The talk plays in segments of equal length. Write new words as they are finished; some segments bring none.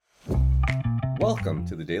Welcome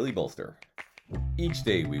to the Daily Bolster. Each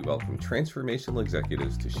day we welcome transformational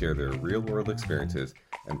executives to share their real-world experiences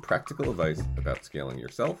and practical advice about scaling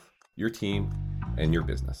yourself, your team, and your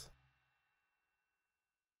business.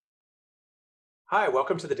 Hi,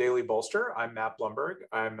 welcome to the Daily Bolster. I'm Matt Blumberg.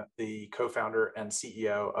 I'm the co-founder and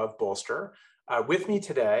CEO of Bolster. With me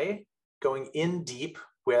today, going in deep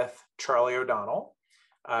with Charlie O'Donnell.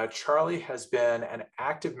 Charlie has been an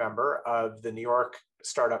active member of the New York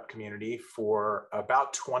startup community for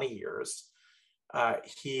about 20 years.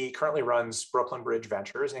 He currently runs Brooklyn Bridge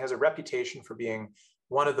Ventures, and he has a reputation for being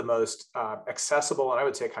one of the most accessible and I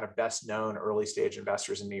would say kind of best known early stage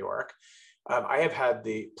investors in New York. I have had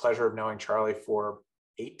the pleasure of knowing Charlie for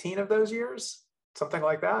 18 of those years, something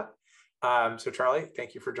like that. So Charlie,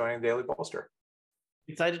 thank you for joining the Daily Bolster.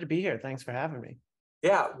 Excited to be here. Thanks for having me.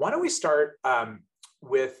 Yeah, why don't we start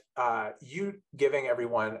with you giving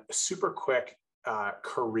everyone a super quick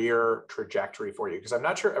career trajectory for you, because I'm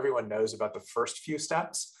not sure everyone knows about the first few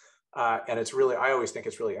steps. And it's really, I always think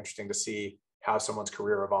it's really interesting to see how someone's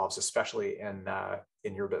career evolves, especially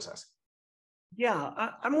in your business. Yeah,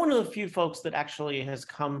 I'm one of the few folks that actually has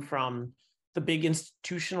come from the big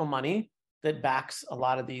institutional money that backs a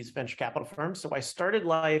lot of these venture capital firms. So I started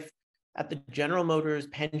life at the General Motors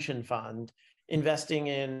pension fund, investing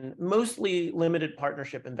in mostly limited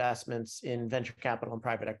partnership investments in venture capital and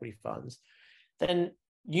private equity funds. Then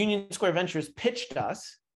Union Square Ventures pitched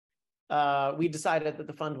us. We decided that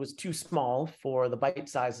the fund was too small for the bite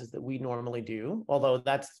sizes that we normally do, although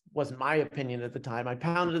that wasn't my opinion at the time. I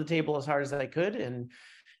pounded the table as hard as I could and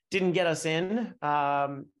didn't get us in. So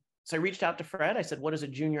I reached out to Fred. I said, what does a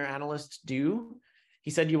junior analyst do? He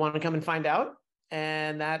said, you want to come and find out?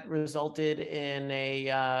 And that resulted in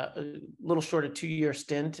a little short of 2-year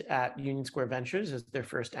stint at Union Square Ventures as their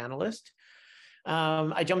first analyst.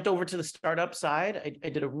 I jumped over to the startup side. I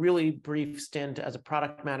did a really brief stint as a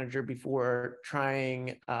product manager before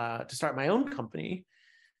trying to start my own company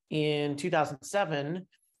in 2007,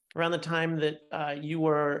 around the time that you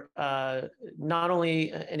were not only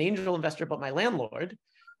an angel investor, but my landlord.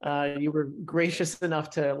 You were gracious enough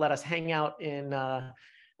to let us hang out in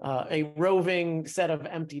a roving set of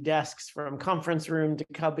empty desks, from conference room to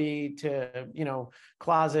cubby to,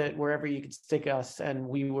 closet, wherever you could stick us. And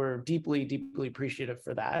we were deeply, deeply appreciative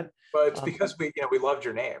for that. Well, it's because we loved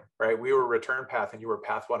your name, right? We were Return Path and you were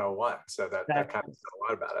Path 101. So that kind of said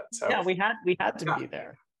a lot about it. So yeah, we had to be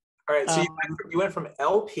there. All right. So you went from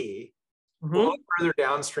LP, a little further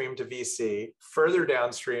downstream to VC, further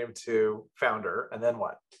downstream to founder, and then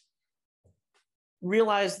what?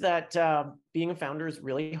 Realized that being a founder is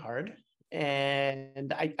really hard.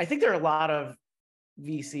 And I think there are a lot of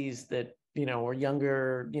VCs that, or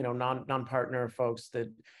younger, non-partner folks that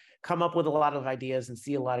come up with a lot of ideas and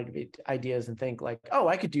see a lot of ideas and think like, oh,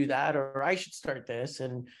 I could do that, or I should start this.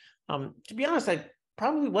 And to be honest, I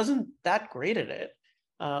probably wasn't that great at it.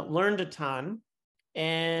 Learned a ton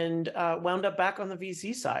and wound up back on the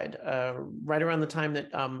VC side. Right around the time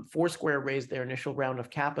that Foursquare raised their initial round of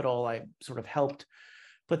capital, I sort of helped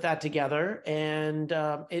put that together. And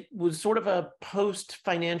it was sort of a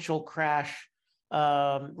post-financial crash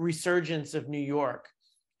resurgence of New York.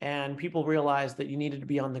 And people realized that you needed to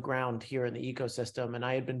be on the ground here in the ecosystem. And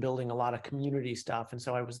I had been building a lot of community stuff. And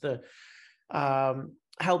so I was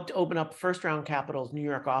helped open up First Round Capital's New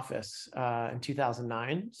York office in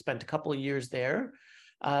 2009, spent a couple of years there.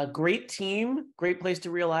 Great team, great place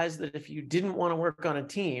to realize that if you didn't want to work on a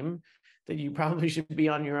team, that you probably should be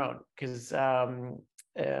on your own, because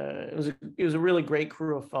it was a really great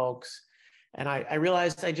crew of folks. And I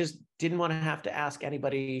realized I just didn't want to have to ask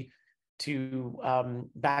anybody to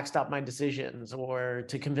backstop my decisions or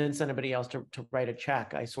to convince anybody else to write a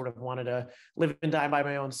check. I sort of wanted to live and die by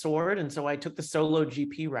my own sword. And so I took the solo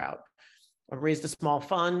GP route. I raised a small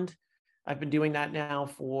fund. I've been doing that now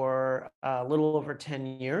for a little over 10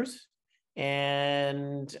 years.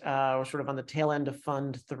 And we're sort of on the tail end of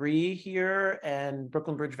Fund 3 here. And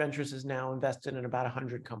Brooklyn Bridge Ventures is now invested in about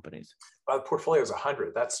 100 companies. Well, the portfolio is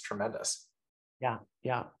 100. That's tremendous. Yeah.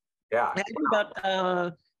 Yeah. I think about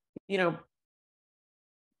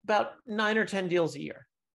 9 or 10 deals a year.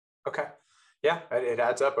 Okay. Yeah, it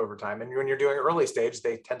adds up over time. And when you're doing early stage,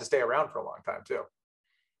 they tend to stay around for a long time too.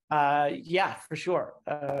 Yeah, for sure.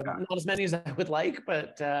 Not as many as I would like,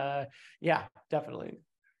 but yeah, definitely.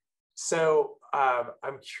 So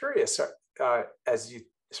I'm curious, as you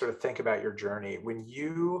sort of think about your journey, when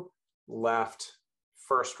you left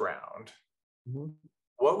First Round,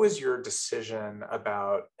 what was your decision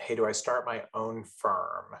about, hey, do I start my own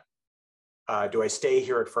firm? Do I stay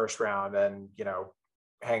here at First Round and,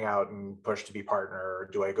 hang out and push to be partner? Or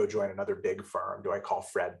do I go join another big firm? Do I call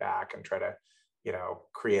Fred back and try to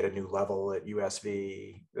create a new level at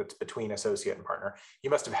USV that's between associate and partner. You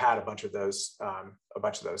must have had a bunch of those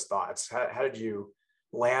thoughts. How did you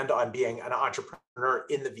land on being an entrepreneur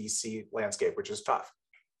in the VC landscape, which is tough?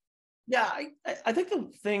 Yeah, I think the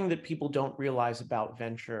thing that people don't realize about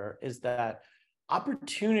venture is that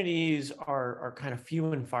opportunities are kind of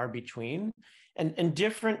few and far between, and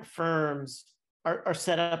different firms are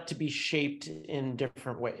set up to be shaped in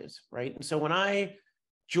different ways, right? And so when I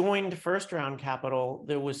joined First Round Capital,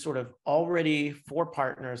 there was sort of already 4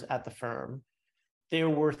 partners at the firm. There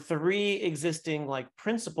were 3 existing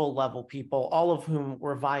principal level people, all of whom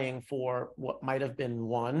were vying for what might have been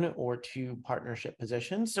 1 or 2 partnership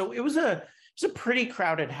positions. So it was a pretty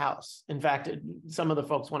crowded house. In fact, some of the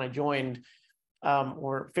folks when I joined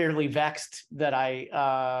were fairly vexed that I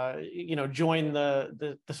joined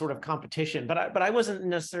the sort of competition. But I wasn't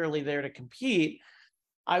necessarily there to compete.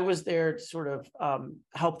 I was there to sort of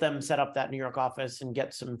help them set up that New York office and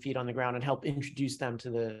get some feet on the ground and help introduce them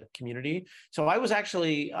to the community. So I was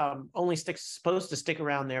actually only supposed to stick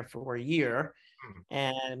around there for a year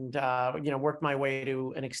and, worked my way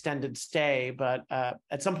to an extended stay. But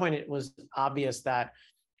at some point, it was obvious that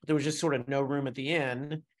there was just sort of no room at the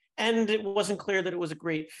inn. And it wasn't clear that it was a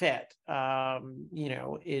great fit. I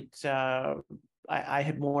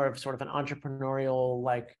had more of sort of an entrepreneurial,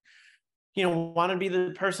 want to be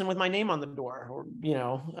the person with my name on the door, or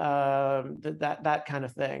that kind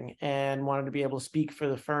of thing, and wanted to be able to speak for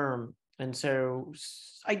the firm. And so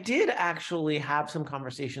I did actually have some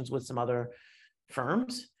conversations with some other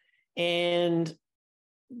firms, and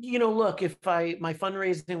look, if my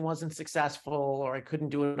fundraising wasn't successful or I couldn't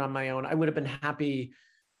do it on my own, I would have been happy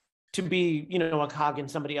to be, a cog in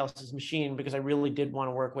somebody else's machine, because I really did want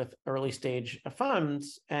to work with early stage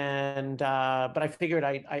funds. And, but I figured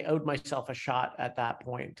I owed myself a shot at that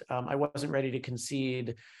point. I wasn't ready to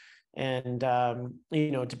concede and,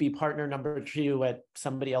 to be partner number 2 at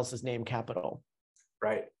somebody else's name capital.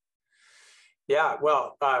 Right. Yeah.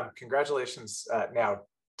 Well, congratulations now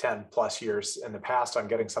 10 plus years in the past on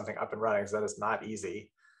getting something up and running, because that is not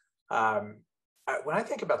easy. When I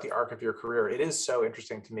think about the arc of your career, it is so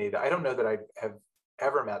interesting to me that I don't know that I have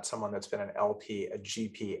ever met someone that's been an LP, a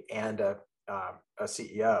GP, and a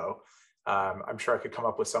CEO. I'm sure I could come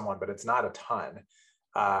up with someone, but it's not a ton,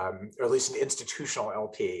 or at least an institutional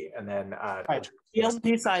LP. And then right. The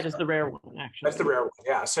LP side is the rare one, actually. That's the rare one,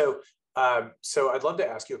 yeah. So I'd love to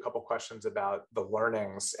ask you a couple questions about the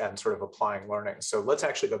learnings and sort of applying learning. So let's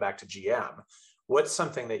actually go back to GM. What's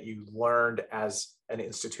something that you learned as an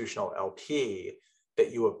institutional LP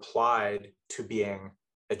that you applied to being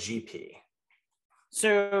a GP?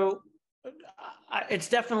 So it's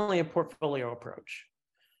definitely a portfolio approach.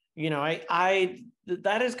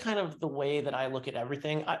 That is kind of the way that I look at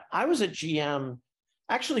everything. I was a GM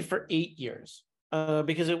actually for 8 years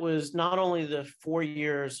because it was not only the 4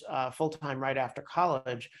 years full-time right after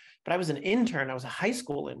college, but I was an intern. I was a high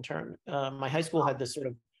school intern. My high school had this sort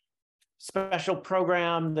of special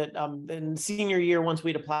program that in senior year, once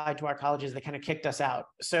we'd applied to our colleges, they kind of kicked us out.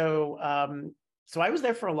 So I was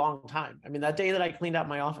there for a long time. I mean, that day that I cleaned out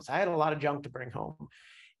my office, I had a lot of junk to bring home.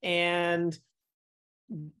 And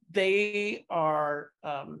they are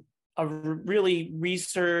a really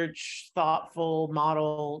research, thoughtful,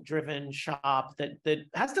 model-driven shop that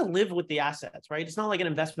has to live with the assets, right? It's not like an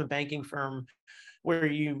investment banking firm where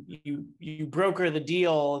you broker the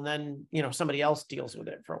deal and then somebody else deals with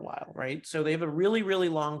it for a while, right? So they have a really, really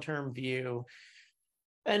long-term view.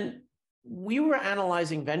 And we were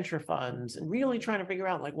analyzing venture funds and really trying to figure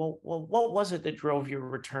out well, what was it that drove your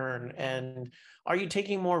return? And are you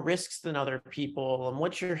taking more risks than other people? And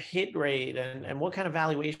what's your hit rate? And what kind of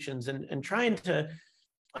valuations? And trying to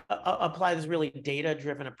apply this really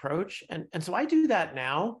data-driven approach. And so I do that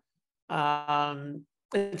now.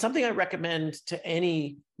 It's something I recommend to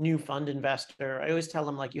any new fund investor. I always tell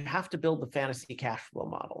them, you have to build the fantasy cash flow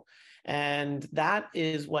model. And that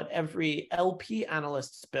is what every LP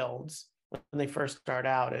analyst builds when they first start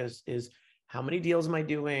out is how many deals am I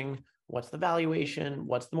doing? What's the valuation?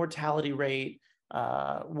 What's the mortality rate?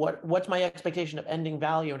 What's my expectation of ending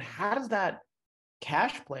value? And how does that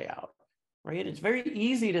cash play out, right? It's very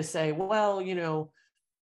easy to say, well,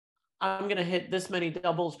 I'm going to hit this many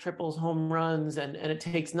doubles, triples, home runs, and it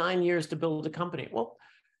takes 9 years to build a company. Well,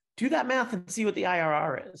 do that math and see what the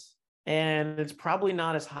IRR is. And it's probably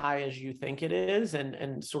not as high as you think it is.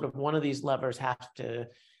 And sort of one of these levers has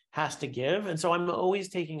to give. And so I'm always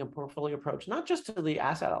taking a portfolio approach, not just to the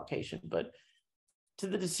asset allocation, but to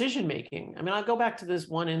the decision making. I mean, I'll go back to this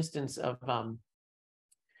one instance of,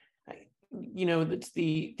 it's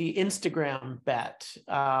the Instagram bet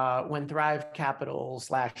when Thrive Capital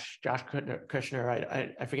 / Josh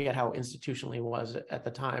Kushner, I forget how institutionally it was at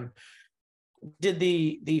the time, did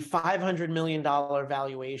the $500 million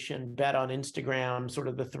valuation bet on Instagram sort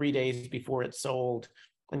of the 3 days before it sold,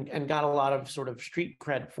 and got a lot of sort of street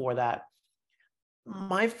cred for that.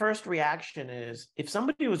 My first reaction is, if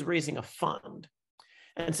somebody was raising a fund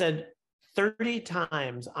and said 30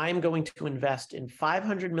 times I'm going to invest in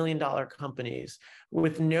 $500 million companies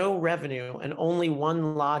with no revenue and only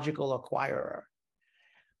one logical acquirer,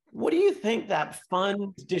 what do you think that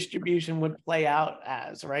fund distribution would play out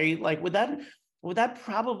as, right? Like, would that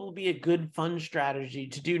probably be a good fund strategy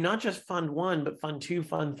to do not just fund one, but fund two,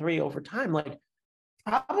 fund three over time? Like,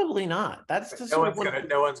 probably not. That's the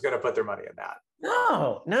no one's gonna put their money in that.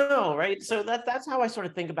 No, right? So that's how I sort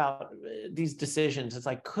of think about these decisions. It's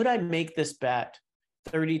like, could I make this bet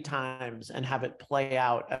 30 times and have it play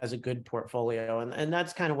out as a good portfolio? And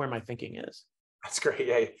that's kind of where my thinking is. That's great.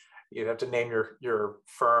 Yeah, you'd have to name your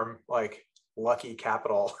firm like Lucky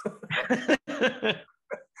Capital.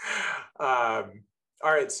 All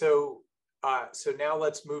right, so now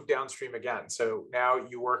let's move downstream again. So now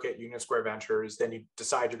you work at Union Square Ventures, then you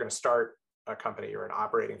decide you're going to start a company. You're an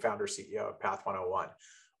operating founder, CEO of Path 101.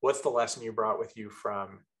 What's the lesson you brought with you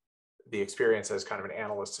from the experience as kind of an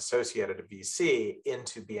analyst associate at a VC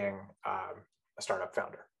into being a startup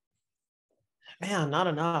founder? Man, not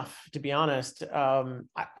enough, to be honest.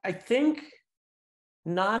 I think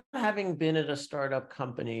not having been at a startup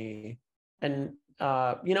company, and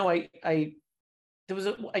I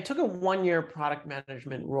took a 1-year product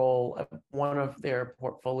management role at one of their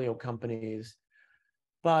portfolio companies,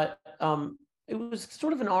 but it was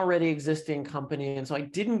sort of an already existing company, and so I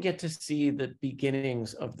didn't get to see the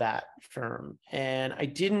beginnings of that firm, and I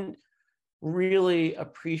didn't really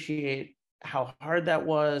appreciate how hard that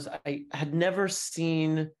was. I had never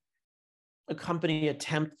seen a company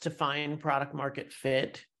attempt to find product market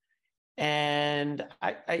fit. And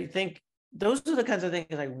I think those are the kinds of things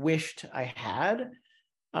I wished I had.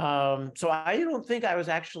 So I don't think I was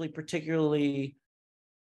actually particularly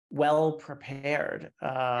well prepared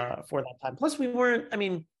for that time. Plus, we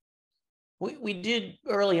did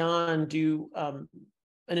early on do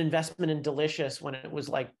an investment in Delicious when it was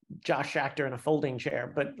like Josh Schachter in a folding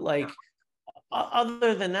chair. But like,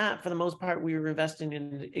 other than that, for the most part, we were investing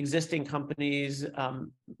in existing companies,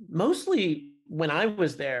 mostly when I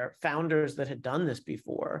was there, founders that had done this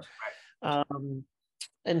before.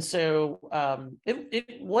 And so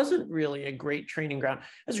it wasn't really a great training ground.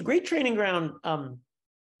 It's a great training ground,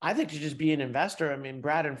 I think, to just be an investor. I mean,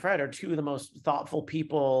 Brad and Fred are two of the most thoughtful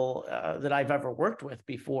people that I've ever worked with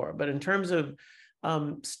before. But in terms of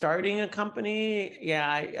starting a company,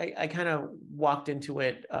 yeah, I kind of walked into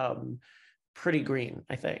it pretty green,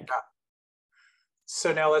 I think.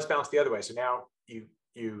 So now let's bounce the other way. So now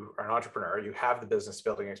you are an entrepreneur, you have the business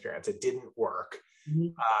building experience. It didn't work,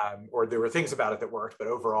 or there were things about it that worked, but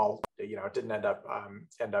overall, it didn't end up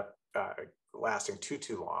lasting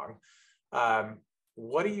too long.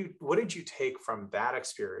 What did you take from that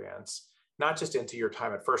experience, not just into your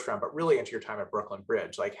time at First Round, but really into your time at Brooklyn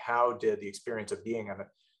Bridge? Like, how did the experience of being a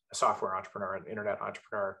software entrepreneur, an internet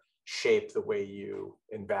entrepreneur, shape the way you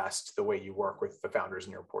invest, the way you work with the founders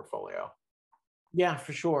in your portfolio? Yeah,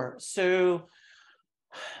 for sure. So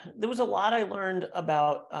there was a lot I learned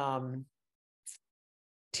about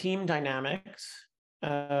team dynamics.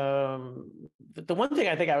 The one thing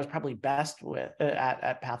I think I was probably best with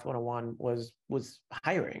at Path 101 was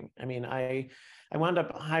hiring. I mean, I wound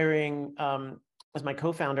up hiring as my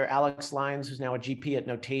co-founder Alex Lyons, who's now a GP at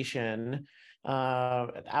Notation,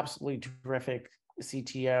 absolutely terrific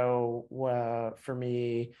CTO for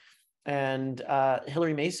me, and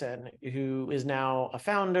Hillary Mason, who is now a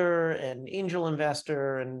founder and angel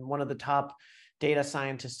investor and one of the top data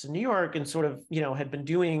scientists in New York, and sort of had been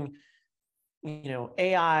doing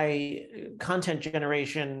AI content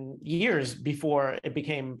generation years before it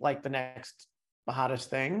became like the next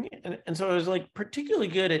hottest thing. And so I was like particularly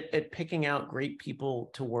good at picking out great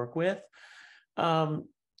people to work with.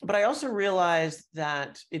 But I also realized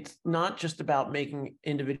that it's not just about making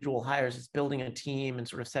individual hires, it's building a team and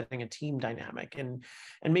sort of setting a team dynamic and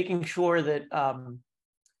making sure that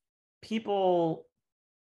people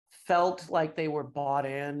felt like they were bought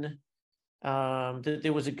in, that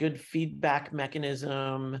there was a good feedback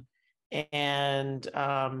mechanism. And,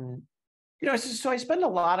 so I spend a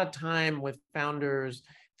lot of time with founders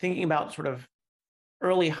thinking about sort of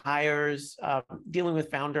early hires, dealing with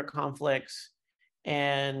founder conflicts,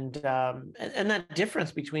 and that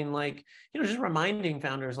difference between just reminding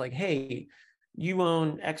founders like, hey, you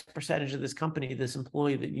own X percentage of this company, this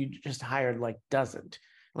employee that you just hired like doesn't.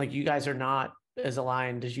 Like you guys are not as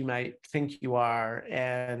aligned as you might think you are.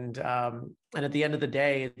 And at the end of the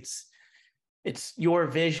day, it's your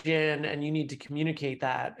vision and you need to communicate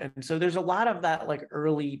that. And so there's a lot of that like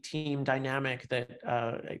early team dynamic that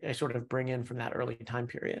I sort of bring in from that early time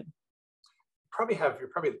period. You're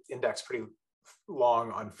probably indexed pretty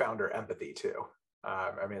long on founder empathy too.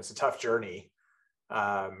 I mean, it's a tough journey.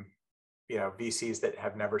 VCs that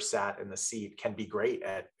have never sat in the seat can be great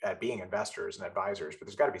at being investors and advisors, but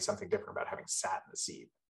there's got to be something different about having sat in the seat.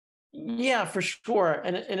 Yeah, for sure.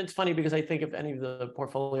 And it's funny because I think if any of the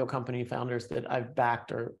portfolio company founders that I've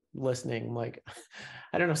backed are listening, like,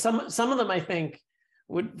 I don't know, some of them I think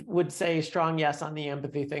would say strong yes on the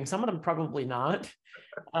empathy thing. Some of them probably not.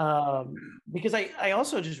 Because I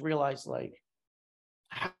also just realized like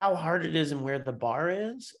how hard it is and where the bar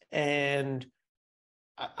is. And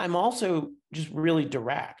I'm also just really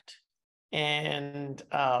direct. And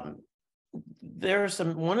one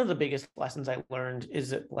of the biggest lessons I learned is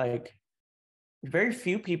that like very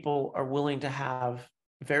few people are willing to have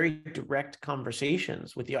very direct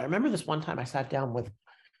conversations with you. I remember this one time I sat down with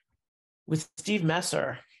Steve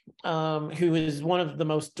Messer, who is one of the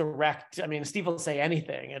most direct. I mean, Steve will say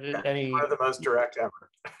anything. One of the most direct ever.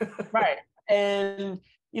 Right. And,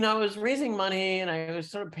 I was raising money and I was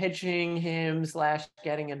sort of pitching him /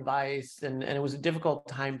 getting advice. And it was a difficult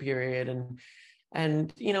time period.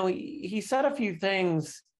 And he said a few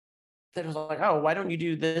things that was like, oh, why don't you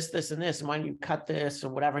do this, this, and this? And why don't you cut this or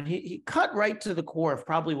whatever? And he cut right to the core of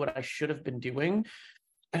probably what I should have been doing.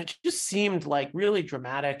 And it just seemed like really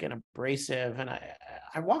dramatic and abrasive. And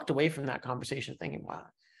I walked away from that conversation thinking, wow,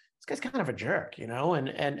 this guy's kind of a jerk,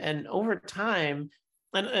 and over time,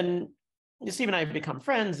 and Steve and I have become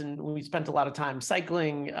friends and we spent a lot of time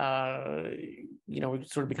cycling, we've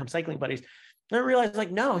sort of become cycling buddies. And I realized like,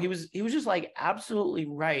 no, he was just like absolutely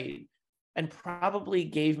right. And probably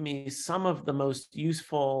gave me some of the most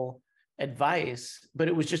useful advice, but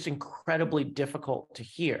it was just incredibly difficult to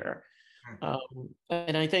hear.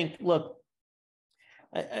 And I think, look,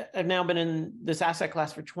 I've now been in this asset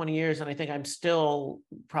class for 20 years, and I think I'm still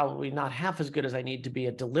probably not half as good as I need to be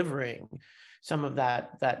at delivering some of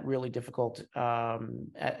that really difficult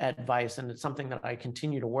advice. And it's something that I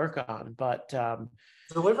continue to work on. But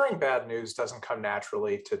delivering bad news doesn't come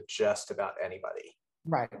naturally to just about anybody.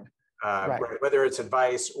 Right. Right. Whether it's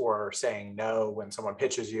advice or saying no when someone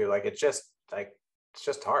pitches you, like it's just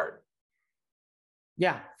hard.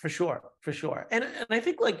 Yeah, for sure. And I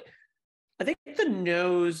think the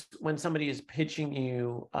no's when somebody is pitching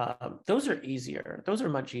you, those are easier. Those are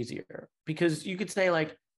much easier because you could say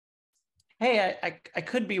like, hey, I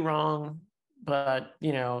could be wrong, but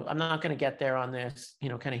I'm not going to get there on this.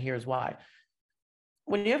 Kind of here's why.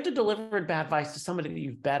 When you have to deliver bad advice to somebody that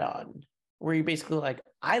you've bet on, where you're basically like,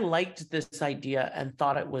 I liked this idea and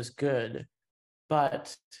thought it was good,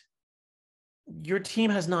 but your team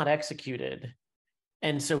has not executed.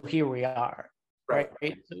 And so here we are, right?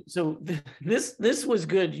 So this was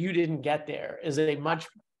good, you didn't get there is a much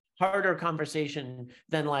harder conversation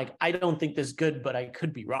than like, I don't think this is good, but I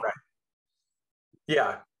could be wrong. Right.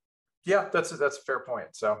 Yeah, that's a fair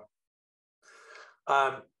point. So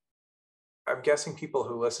I'm guessing people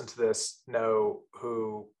who listen to this know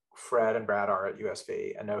who Fred and Brad are at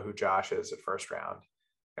USV and know who Josh is at First Round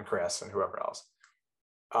and Chris and whoever else.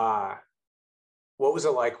 What was it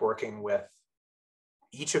like working with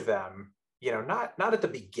each of them, not at the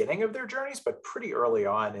beginning of their journeys, but pretty early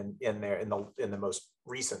on in the most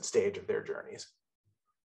recent stage of their journeys?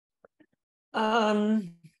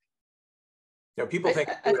 People think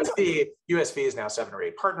USV is now 7 or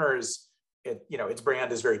 8 partners. Its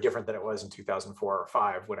brand is very different than it was in 2004 or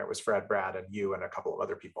 5 when it was Fred, Brad, and you and a couple of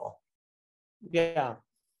other people. Yeah.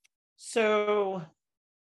 So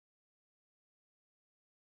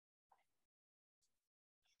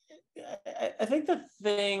I think the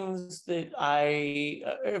things that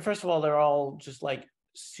first of all, they're all just like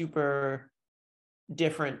super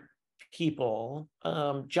different people.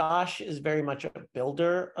 Josh is very much a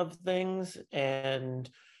builder of things and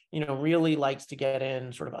really likes to get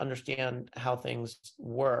in, sort of understand how things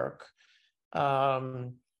work. I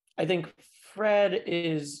think Fred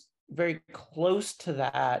is very close to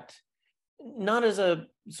that, not as a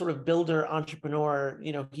sort of builder entrepreneur.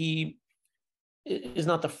 He is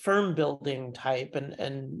not the firm building type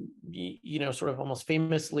and sort of almost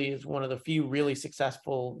famously is one of the few really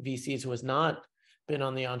successful VCs who has not been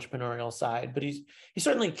on the entrepreneurial side, but he's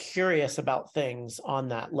certainly curious about things on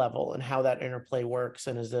that level and how that interplay works,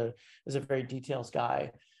 and is a very details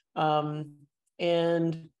guy.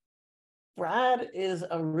 And Brad is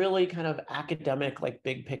a really kind of academic, like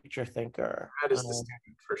big picture thinker. That is the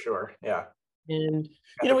student for sure. Yeah. And,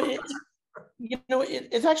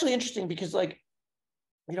 it's actually interesting because like,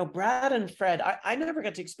 Brad and Fred, I never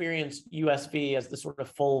got to experience USV as the sort of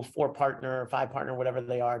full 4-partner, 5-partner, whatever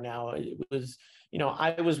they are now. It was,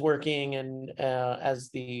 I was working and as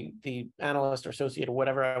the analyst or associate or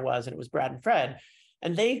whatever I was, and it was Brad and Fred,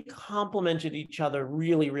 and they complemented each other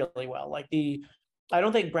really, really well. Like I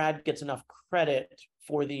don't think Brad gets enough credit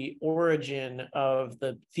for the origin of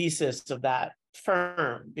the thesis of that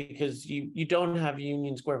firm, because you don't have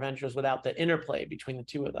Union Square Ventures without the interplay between the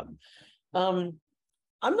two of them.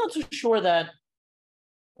 I'm not so sure that,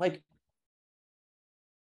 like,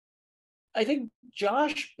 I think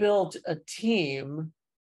Josh built a team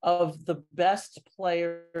of the best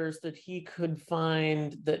players that he could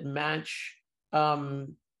find that match a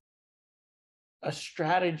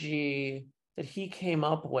strategy that he came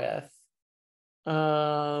up with.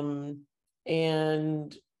 And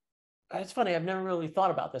it's funny, I've never really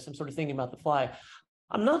thought about this. I'm sort of thinking about the fly.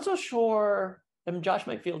 I'm not so sure, and Josh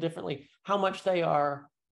might feel differently, how much they are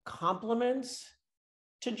compliments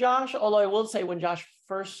to Josh. Although I will say, when Josh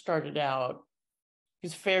first started out,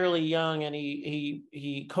 he's fairly young, and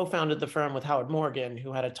he co-founded the firm with Howard Morgan,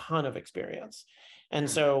 who had a ton of experience. And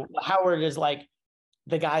so Howard is like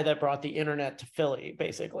the guy that brought the internet to Philly,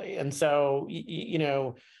 basically. And so,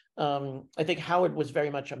 I think Howard was very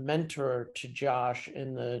much a mentor to Josh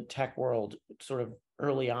in the tech world sort of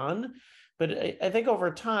early on. But I think over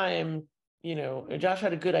time, Josh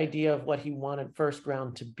had a good idea of what he wanted First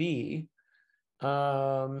Round to be,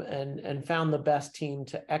 and found the best team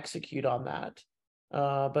to execute on that,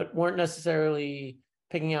 but weren't necessarily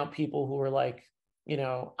picking out people who were like,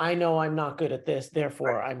 I know I'm not good at this,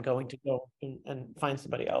 therefore I'm going to go and find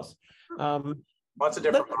somebody else. Lots of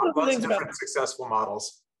different successful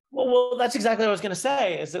models. Well, that's exactly what I was going to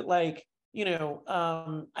say, is that like,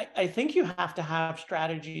 I think you have to have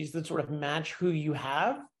strategies that sort of match who you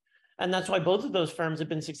have. And that's why both of those firms have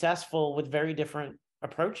been successful with very different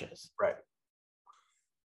approaches. Right.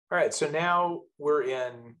 All right. So now we're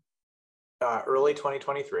in early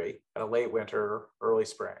 2023, and a late winter, early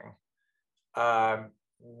spring.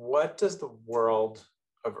 What does the world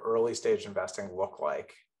of early stage investing look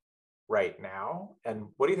like right now? And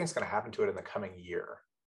what do you think is going to happen to it in the coming year?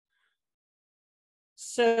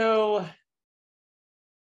 So,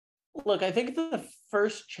 look, I think the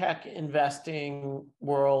first check investing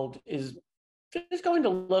world is going to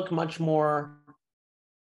look much more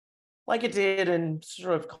like it did in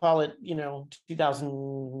sort of, call it,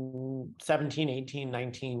 2017, 18,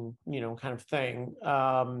 19, kind of thing,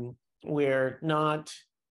 where not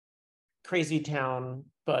crazy town,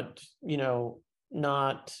 but,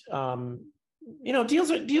 not,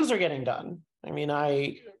 deals are getting done. I mean,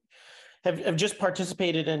 I have just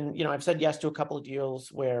participated in, I've said yes to a couple of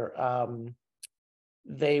deals where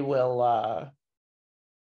they won't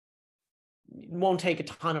take a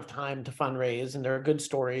ton of time to fundraise, and they're good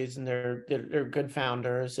stories, and they're good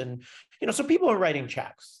founders, and so people are writing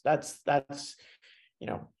checks. That's the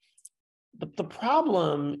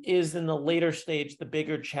problem is in the later stage, the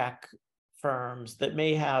bigger check firms that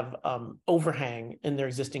may have overhang in their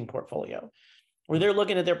existing portfolio, where they're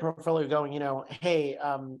looking at their portfolio going, hey,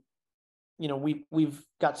 we've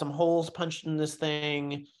got some holes punched in this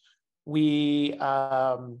thing. We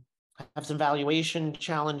have some valuation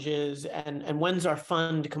challenges, and when's our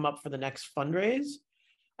fund come up for the next fundraise?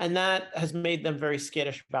 And that has made them very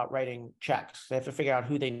skittish about writing checks. They have to figure out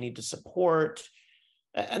who they need to support.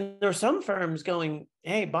 And there are some firms going,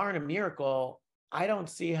 hey, barring a miracle, I don't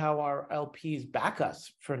see how our LPs back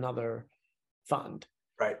us for another fund.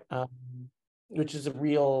 Right. Which is a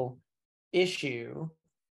real issue.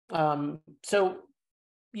 So,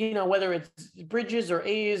 whether it's bridges or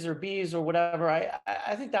A's or B's or whatever,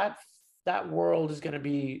 I think that world is going to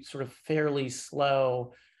be sort of fairly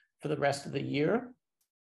slow for the rest of the year.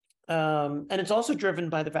 And it's also driven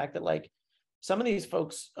by the fact that, like, some of these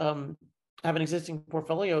folks have an existing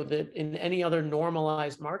portfolio that in any other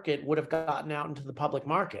normalized market would have gotten out into the public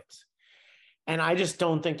markets. And I just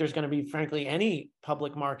don't think there's going to be, frankly, any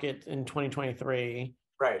public market in 2023.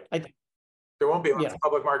 Right. There won't be a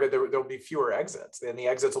public market. There'll be fewer exits, and the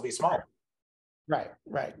exits will be smaller. Right.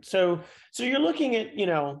 So you're looking at,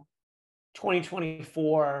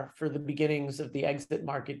 2024 for the beginnings of the exit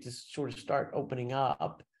market to sort of start opening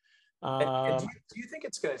up. And do you think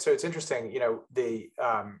it's going to, so it's interesting, the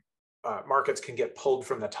markets can get pulled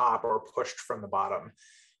from the top or pushed from the bottom.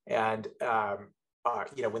 And,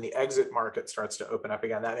 when the exit market starts to open up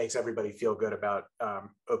again, that makes everybody feel good about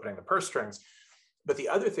opening the purse strings. But the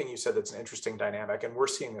other thing you said that's an interesting dynamic, and we're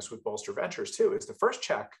seeing this with Bolster Ventures too, is the first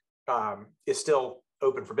check is still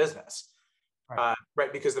open for business,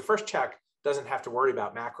 right? Because the first check doesn't have to worry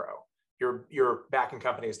about macro. You're backing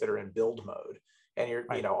companies that are in build mode, and you're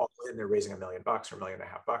all in, they're raising $1 million or $1.5 million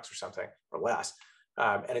or something or less,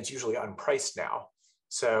 and it's usually unpriced now.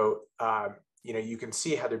 So you can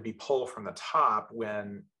see how there'd be pull from the top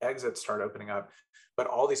when exits start opening up. But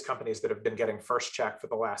all these companies that have been getting first check for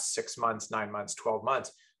the last 6 months, 9 months, 12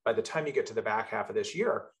 months, by the time you get to the back half of this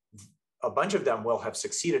year, a bunch of them will have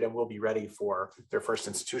succeeded and will be ready for their first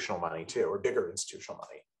institutional money too, or bigger institutional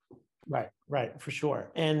money. Right, for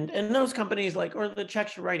sure. And those companies or the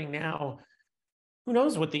checks you're writing now, who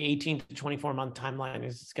knows what the 18 to 24 month timeline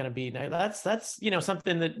is going to be. Now, that's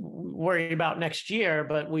something that we worry about next year,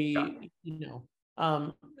 but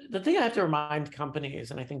the thing I have to remind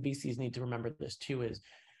companies, and I think VCs need to remember this too, is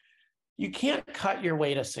you can't cut your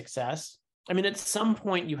way to success. I mean, at some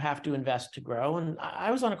point you have to invest to grow. And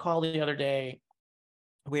I was on a call the other day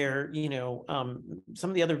where, some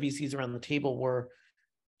of the other VCs around the table were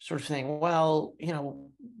sort of saying, well,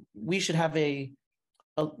 we should have a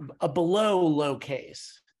below low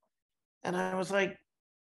case. And I was like,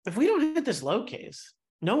 if we don't hit this low case,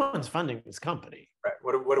 no one's funding this company. Right.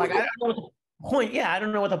 What do we do? I don't know what the point. Yeah, I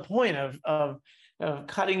don't know what the point of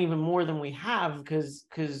cutting even more than we have, because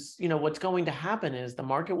what's going to happen is the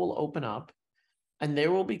market will open up, and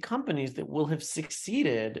there will be companies that will have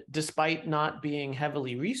succeeded despite not being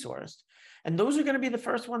heavily resourced, and those are going to be the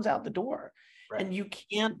first ones out the door. Right. And you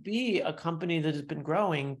can't be a company that has been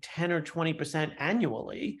growing 10 or 20%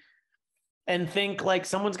 annually and think like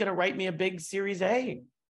someone's going to write me a big Series A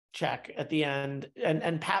check at the end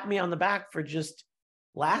and pat me on the back for just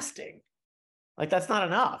lasting. That's not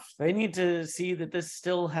enough. They need to see that this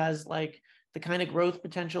still has the kind of growth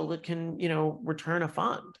potential that can, return a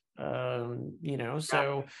fund.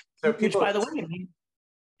 So which, by the way,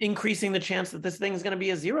 increasing the chance that this thing is going to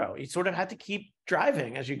be a zero. You sort of have to keep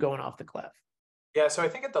driving as you're going off the cliff. Yeah, so I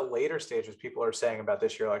think at the later stages, people are saying about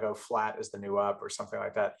this year, oh, flat is the new up or something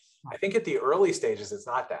like that. I think at the early stages, it's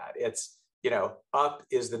not that. It's, up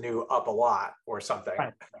is the new up a lot or something.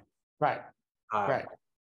 Right.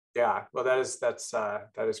 Yeah, well,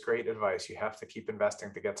 that is great advice. You have to keep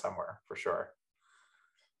investing to get somewhere, for sure.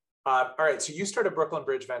 All right, so you started Brooklyn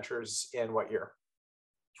Bridge Ventures in what year?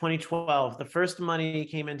 2012. The first money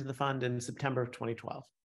came into the fund in September of 2012.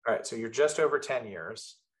 All right, so you're just over 10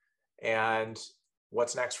 years. And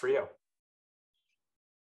what's next for you?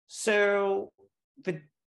 So the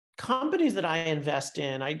companies that I invest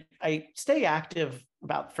in, I stay active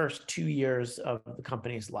about the first 2 years of the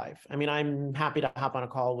company's life. I mean, I'm happy to hop on a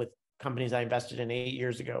call with companies I invested in 8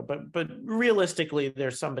 years ago, but realistically,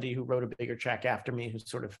 there's somebody who wrote a bigger check after me who's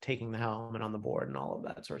sort of taking the helm and on the board and all of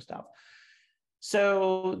that sort of stuff.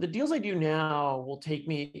 So the deals I do now will take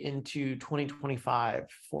me into 2025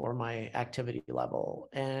 for my activity level.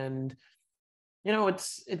 And,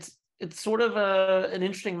 it's sort of an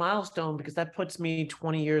interesting milestone because that puts me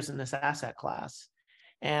 20 years in this asset class.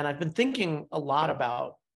 And I've been thinking a lot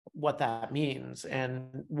about what that means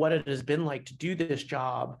and what it has been like to do this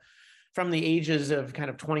job from the ages of kind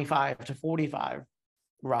of 25 to 45,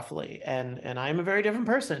 roughly. And I'm a very different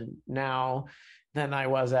person now than I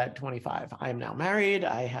was at 25. I am now married.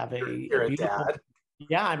 I have You're a dad.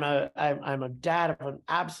 Yeah, I'm a dad of an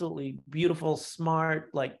absolutely beautiful,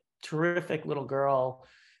 smart, terrific little girl,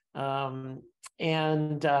 and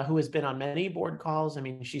who has been on many board calls. I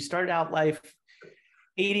mean, she started out life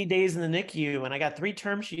 80 days in the NICU, and I got 3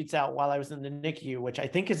 term sheets out while I was in the NICU, which I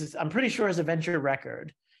think I'm pretty sure is a venture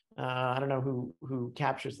record. I don't know who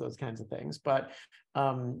captures those kinds of things, but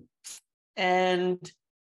I think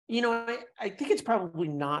it's probably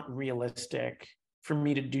not realistic for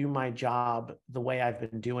me to do my job the way I've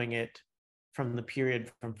been doing it from the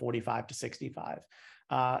period from 45 to 65.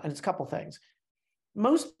 And it's a couple things.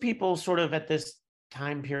 Most people sort of at this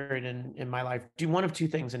time period in my life do one of two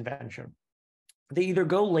things in venture. They either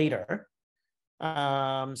go later,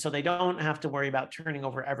 so they don't have to worry about turning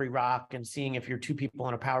over every rock and seeing if you're 2 people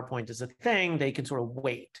on a PowerPoint is a thing. They can sort of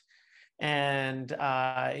wait. And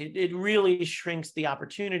it really shrinks the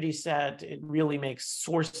opportunity set. It really makes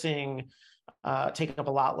sourcing take up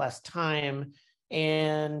a lot less time.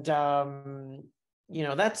 And,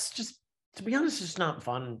 that's just, to be honest, it's not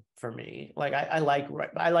fun for me. I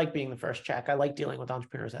like being the first check. I like dealing with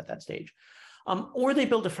entrepreneurs at that stage. Or they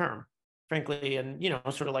build a firm, frankly. And,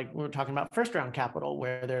 sort of like we were talking about first round capital,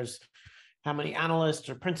 where there's how many analysts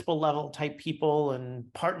or principal level type people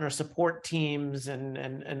and partner support teams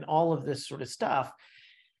and all of this sort of stuff.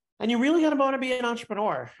 And you really got to want to be an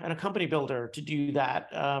entrepreneur and a company builder to do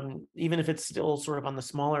that, even if it's still sort of on the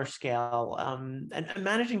smaller scale. And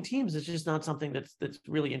managing teams is just not something that's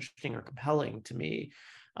really interesting or compelling to me.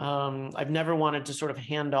 I've never wanted to sort of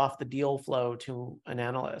hand off the deal flow to an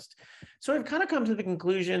analyst. So I've kind of come to the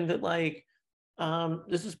conclusion that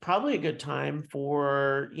this is probably a good time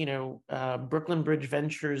for, Brooklyn Bridge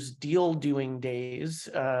Ventures deal doing days,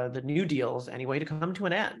 the new deals anyway, to come to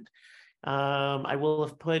an end. I will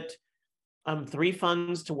have put 3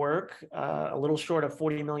 funds to work, a little short of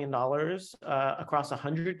 $40 million across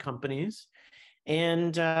 100 companies.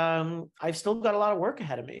 And I've still got a lot of work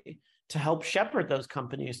ahead of me to help shepherd those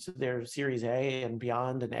companies to their Series A and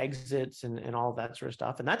beyond and exits and all of that sort of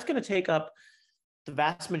stuff. And that's going to take up the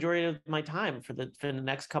vast majority of my time for the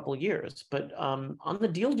next couple of years. But on the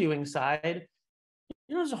deal doing side,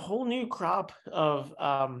 there's a whole new crop of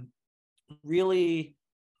really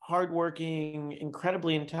hardworking,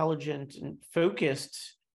 incredibly intelligent and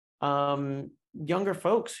focused younger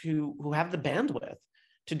folks who have the bandwidth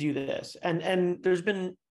to do this. And there's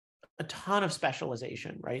been a ton of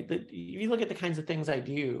specialization, right? If you look at the kinds of things I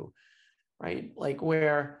do, right? Like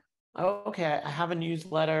where, okay, I have a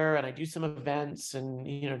newsletter and I do some events and,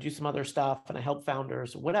 do some other stuff and I help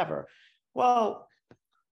founders, whatever. Well,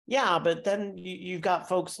 yeah, but then you've got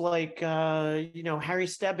folks like, Harry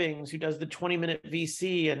Stebbings, who does the 20-minute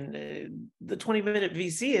VC, and the 20-minute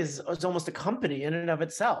VC is almost a company in and of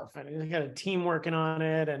itself. And he's got a team working on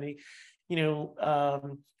it, and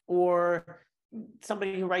or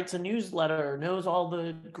somebody who writes a newsletter, knows all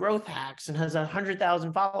the growth hacks and has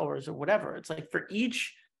 100,000 followers or whatever. It's like for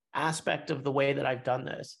each aspect of the way that I've done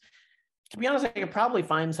this, to be honest, I could probably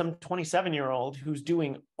find some 27-year-old who's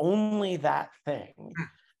doing only that thing.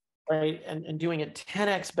 Right, and doing it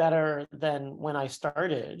 10x better than when I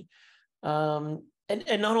started, and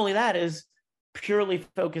not only that, is purely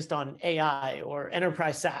focused on AI or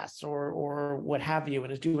enterprise SaaS or what have you,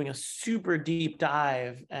 and is doing a super deep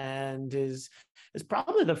dive and is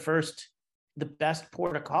probably the best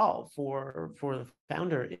port of call for the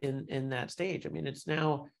founder in that stage. I mean, it's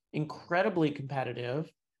now incredibly competitive,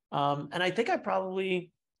 and I think I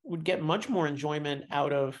probably would get much more enjoyment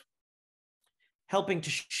out of helping to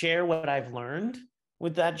share what I've learned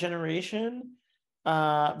with that generation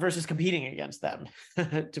versus competing against them,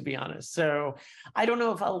 to be honest. So I don't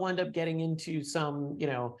know if I'll wind up getting into some,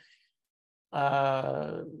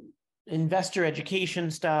 investor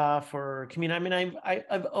education stuff or community. I mean,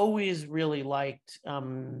 I've always really liked,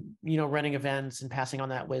 running events and passing on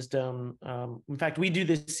that wisdom. In fact, we do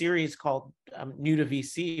this series called New to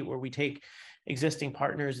VC, where we take existing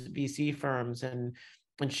partners at VC firms and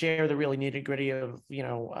share the really nitty gritty of,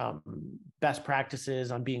 best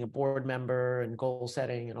practices on being a board member and goal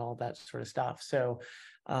setting and all that sort of stuff. So,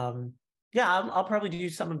 I'll probably do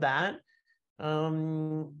some of that.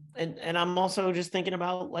 And I'm also just thinking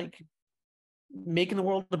about making the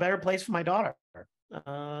world a better place for my daughter,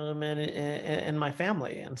 and my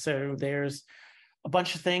family. And so there's a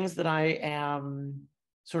bunch of things that I am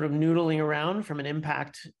sort of noodling around from an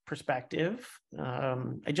impact perspective.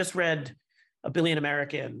 I just read A Billion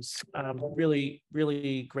Americans, really,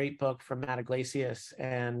 really great book from Matt Iglesias.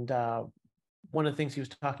 And one of the things he was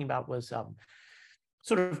talking about was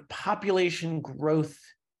sort of population growth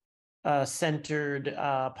centered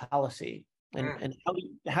policy. And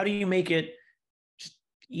how do you make it just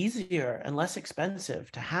easier and less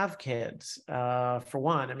expensive to have kids, for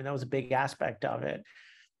one? I mean, that was a big aspect of it.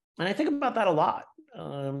 And I think about that a lot.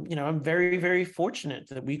 I'm very, very fortunate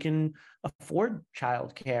that we can afford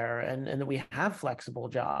childcare and that we have flexible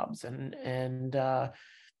jobs and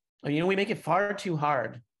we make it far too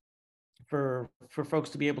hard for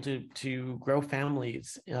folks to be able to grow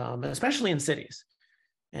families, especially in cities.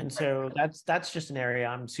 And so that's just an area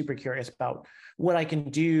I'm super curious about what I can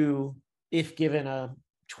do if given a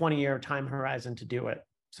 20-year time horizon to do it.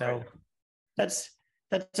 So that's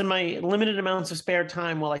in my limited amounts of spare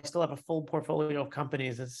time while I still have a full portfolio of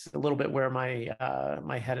companies. It's a little bit where my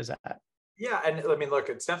head is at. Yeah, and I mean, look,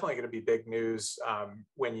 it's definitely going to be big news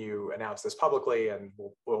when you announce this publicly, and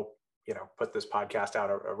we'll put this podcast out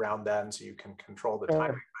around then so you can control the timing.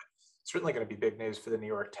 But it's certainly going to be big news for the New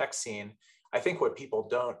York tech scene. I think what people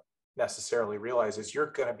don't necessarily realize is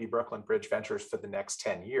you're going to be Brooklyn Bridge Ventures for the next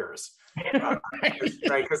 10 years, right?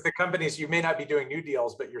 Because the companies, you may not be doing new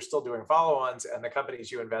deals, but you're still doing follow-ons, and the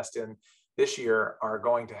companies you invest in this year are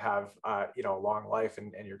going to have, a long life,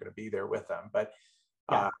 and you're going to be there with them. But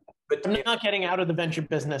I'm not getting out of the venture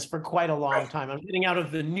business for quite a long time. I'm getting out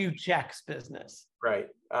of the new checks business. Right.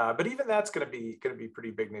 But even that's going to be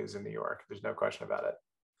pretty big news in New York. There's no question about it.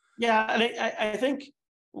 Yeah, and I think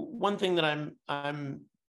one thing that I'm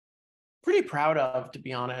pretty proud of, to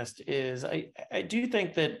be honest, is I do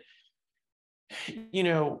think that,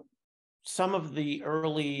 some of the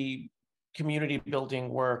early community building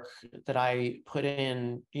work that I put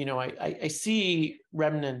in, I see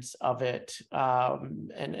remnants of it.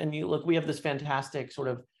 And you look, we have this fantastic sort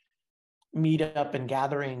of meetup and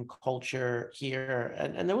gathering culture here.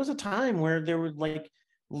 And there was a time where there were like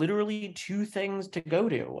literally two things to go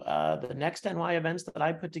to, the Next NY events that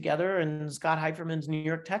I put together and Scott Heiferman's New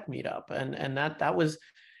York Tech meetup. And that was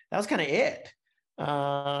kind of it.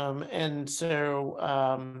 And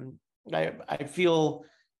so I feel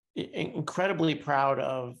incredibly proud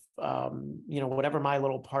of, whatever my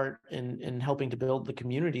little part in helping to build the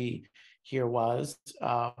community here was.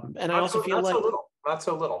 And I also feel like not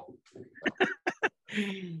so little.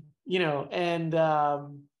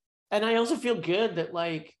 And I also feel good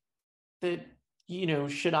that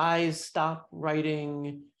should I stop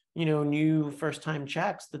writing, new first-time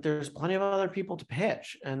checks, that there's plenty of other people to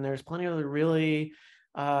pitch, and there's plenty of other really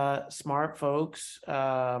smart folks,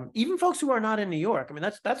 even folks who are not in New York. I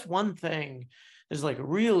mean, that's one thing that's like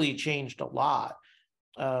really changed a lot,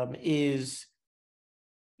 is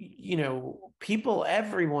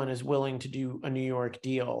everyone is willing to do a New York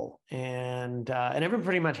deal, and everyone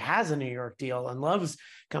pretty much has a New York deal and loves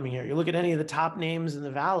coming here. You look at any of the top names in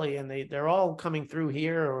the Valley, and they're all coming through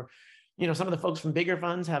here. Or, some of the folks from bigger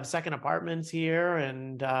funds have second apartments here,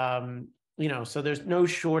 and so there's no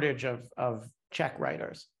shortage of check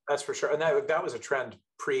writers. That's for sure, and that was a trend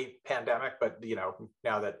pre-pandemic, but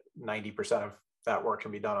now that 90% of that work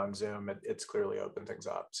can be done on Zoom, it's clearly opened things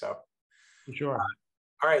up. So, sure.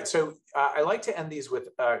 All right, so I like to end these with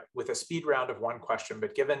a speed round of one question,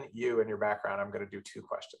 but given you and your background, I'm going to do two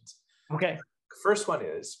questions. Okay. The first one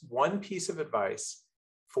is one piece of advice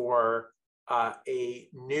for a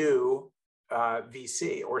new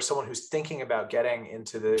VC or someone who's thinking about getting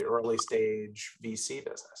into the early stage VC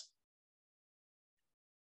business.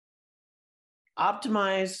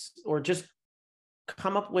 Optimize, or just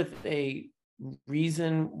come up with a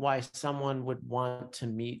reason why someone would want to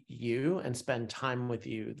meet you and spend time with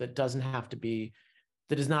you that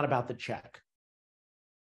is not about the check.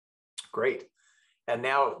 Great. And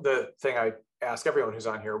now the thing I ask everyone who's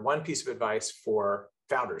on here, one piece of advice for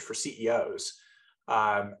founders, for CEOs,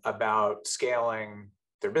 about scaling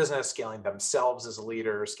their business, scaling themselves as a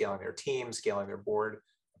leader, scaling their team, scaling their board.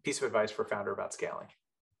 A piece of advice for a founder about scaling.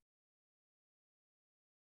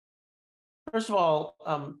 First of all,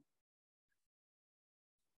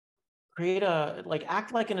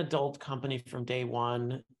 act like an adult company from day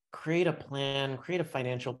one. Create a plan, create a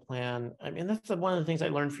financial plan. I mean, that's one of the things I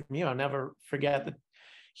learned from you. I'll never forget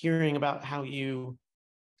hearing about how you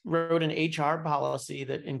wrote an HR policy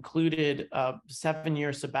that included a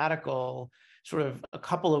 7-year sabbatical, sort of a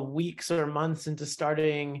couple of weeks or months into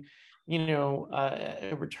starting,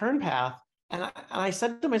 a return path. And I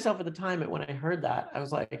said to myself at the time, when I heard that, I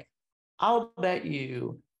was like, I'll bet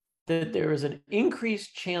you that there is an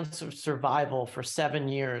increased chance of survival for 7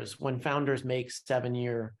 years when founders make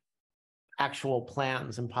 7-year actual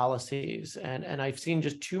plans and policies. And I've seen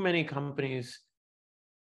just too many companies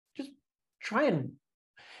just try and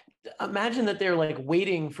imagine that they're like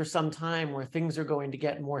waiting for some time where things are going to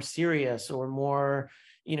get more serious or more,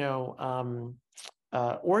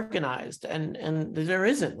 organized, and there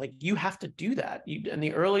isn't. Like, you have to do that. And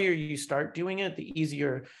the earlier you start doing it, the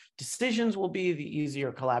easier decisions will be, the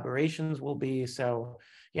easier collaborations will be. So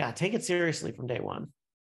yeah, take it seriously from day one.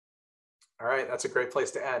 All right, that's a great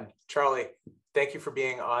place to end. Charlie, thank you for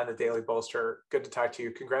being on the Daily Bolster. Good to talk to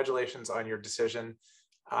you. Congratulations on your decision,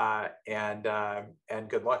 and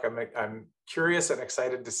good luck. I'm curious and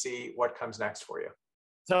excited to see what comes next for you.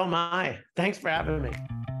 So am I. Thanks for having me.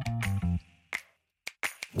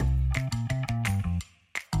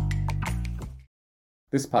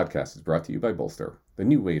 This podcast is brought to you by Bolster, the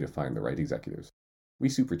new way to find the right executives. We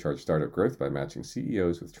supercharge startup growth by matching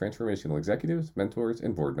CEOs with transformational executives, mentors,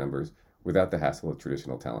 and board members without the hassle of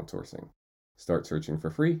traditional talent sourcing. Start searching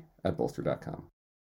for free at bolster.com.